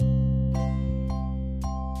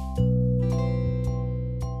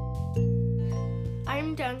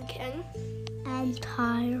Duncan. I'm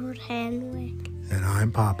tired, Henrik. And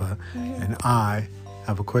I'm Papa. And I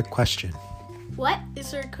have a quick question. What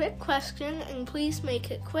is your quick question? And please make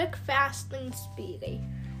it quick, fast, and speedy.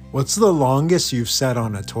 What's the longest you've sat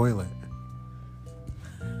on a toilet?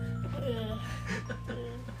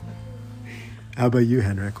 How about you,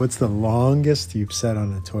 Henrik? What's the longest you've sat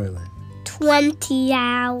on a toilet? 20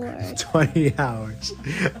 hours. 20 hours.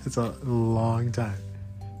 That's a long time.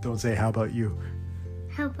 Don't say, how about you?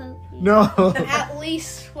 How about you? No. At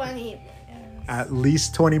least 20 minutes. At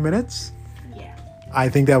least 20 minutes? Yeah. I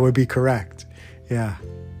think that would be correct. Yeah.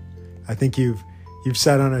 I think you've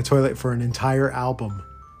sat on a toilet for an entire album.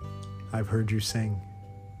 I've heard you sing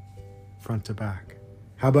front to back.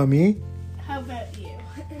 How about me? How about you?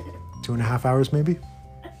 2.5 hours maybe?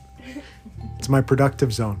 It's my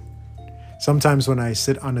productive zone. Sometimes when I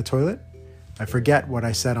sit on the toilet, I forget what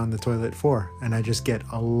I sat on the toilet for, and I just get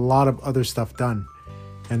a lot of other stuff done.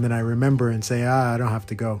 And then I remember and say, I don't have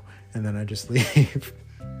to go. And then I just leave.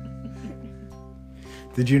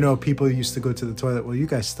 Did you know people used to go to the toilet, well, you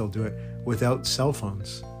guys still do it, without cell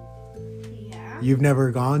phones? Yeah. You've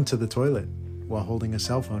never gone to the toilet while holding a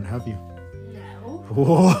cell phone, have you? No.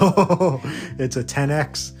 Whoa! It's a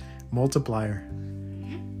 10x multiplier.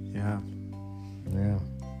 Yeah. Yeah.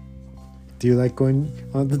 Do you like going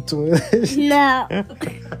on the toilet? No.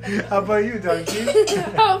 How about you, Donkey?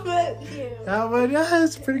 How about you? How about, yeah,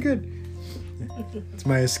 that's pretty good. It's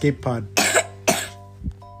my escape pod.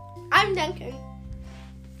 I'm Duncan.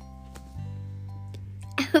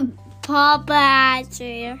 Papa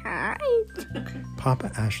Ashley Hines.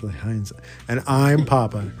 Papa Ashley Hines. And I'm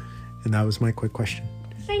Papa. And that was my quick question.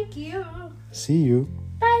 Thank you. See you.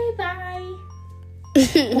 Bye-bye.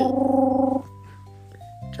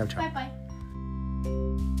 Ciao, ciao. Bye-bye.